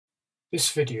This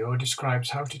video describes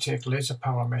how to take laser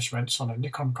power measurements on a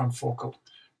Nikon confocal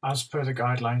as per the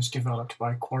guidelines developed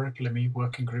by QUAREP-Limi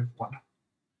Working Group 1.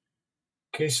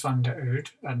 Kess van der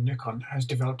Oord at Nikon has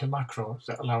developed a macro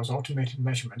that allows automated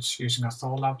measurements using a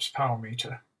Thorlabs power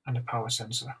meter and a power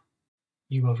sensor.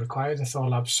 You will require the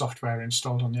Thorlabs software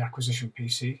installed on the acquisition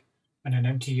PC and an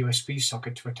empty USB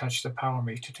socket to attach the power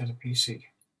meter to the PC.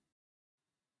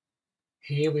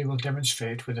 Here we will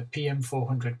demonstrate with a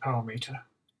PM400 power meter.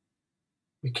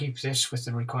 We keep this with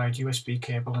the required USB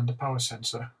cable and the power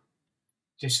sensor.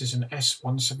 This is an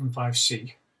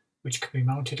S175C, which can be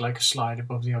mounted like a slide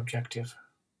above the objective.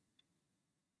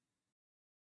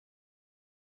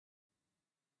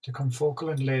 The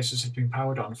confocal and lasers have been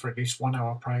powered on for at least 1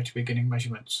 hour prior to beginning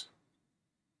measurements.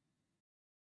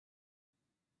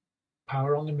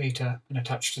 Power on the meter and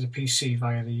attach to the PC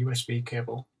via the USB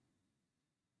cable.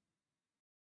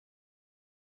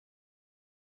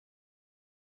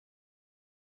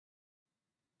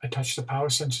 Attach the power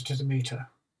sensor to the meter.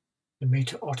 The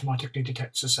meter automatically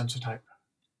detects the sensor type.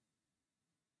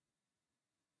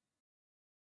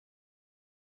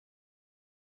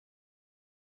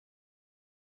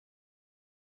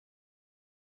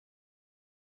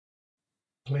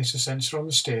 Place a sensor on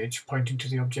the stage pointing to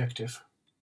the objective.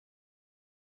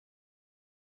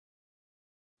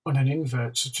 On an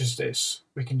invert such as this,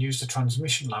 we can use the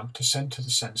transmission lamp to center the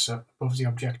sensor above the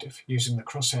objective using the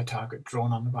crosshair target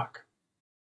drawn on the back.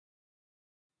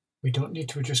 We don't need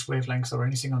to adjust wavelength or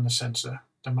anything on the sensor.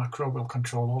 The macro will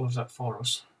control all of that for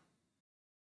us.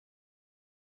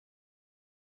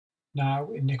 Now,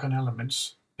 in Nikon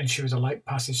Elements, ensure the light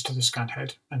passes to the scan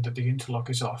head and that the interlock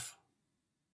is off.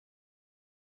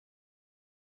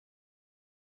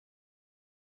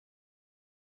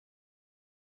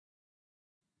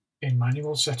 In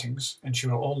manual settings,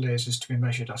 ensure all lasers to be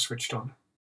measured are switched on.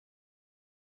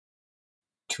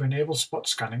 To enable spot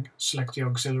scanning, select the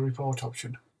auxiliary port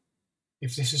option.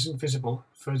 If this isn't visible,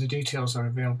 further details are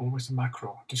available with the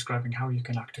macro describing how you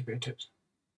can activate it.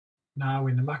 Now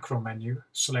in the macro menu,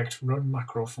 select Run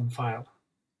Macro from File.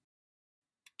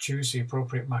 Choose the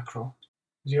appropriate macro.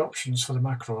 The options for the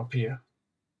macro appear.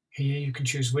 Here you can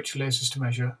choose which lasers to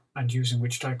measure and using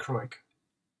which dichroic.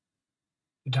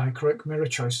 The dichroic mirror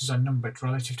choices are numbered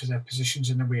relative to their positions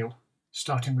in the wheel,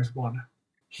 starting with 1.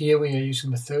 Here we are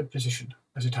using the 3rd position,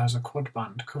 as it has a quad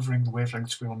band covering the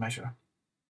wavelengths we will measure.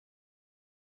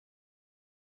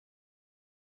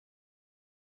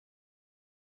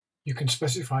 You can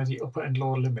specify the upper and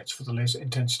lower limits for the laser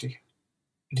intensity.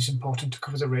 It is important to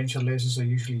cover the range the lasers are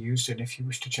usually used in if you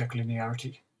wish to check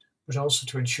linearity, but also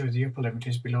to ensure the upper limit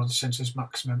is below the sensor's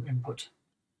maximum input.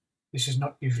 This is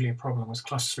not usually a problem with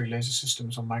Class 3 laser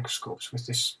systems or microscopes with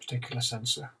this particular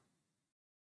sensor.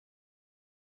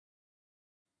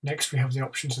 Next we have the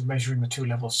options of measuring the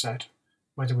 2-level set,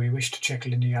 whether we wish to check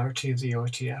linearity of the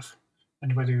OTF,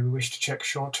 and whether we wish to check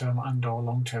short-term and/or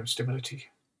long-term stability.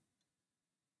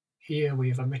 Here we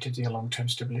have omitted the long-term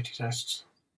stability tests.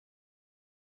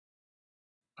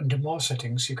 Under More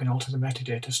settings, you can alter the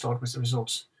metadata stored with the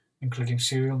results, including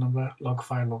serial number, log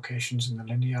file locations, and the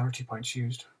linearity points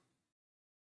used.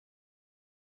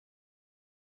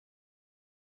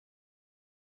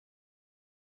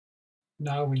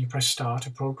 Now when you press Start,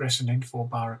 a progress and info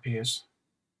bar appears.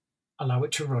 Allow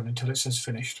it to run until it says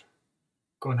finished.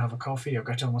 Go and have a coffee or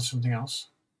get on with something else.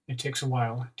 It takes a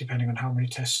while, depending on how many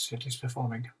tests it is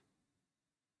performing.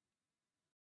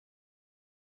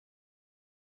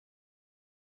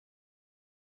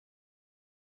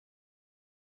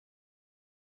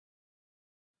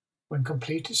 When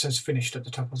complete, it says Finished at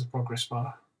the top of the progress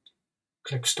bar.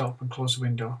 Click Stop and close the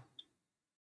window.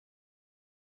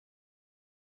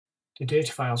 The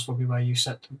data files will be where you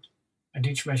set them, and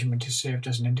each measurement is saved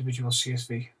as an individual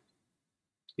CSV.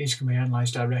 These can be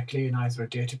analysed directly in either a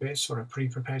database or a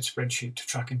pre-prepared spreadsheet to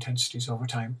track intensities over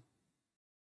time.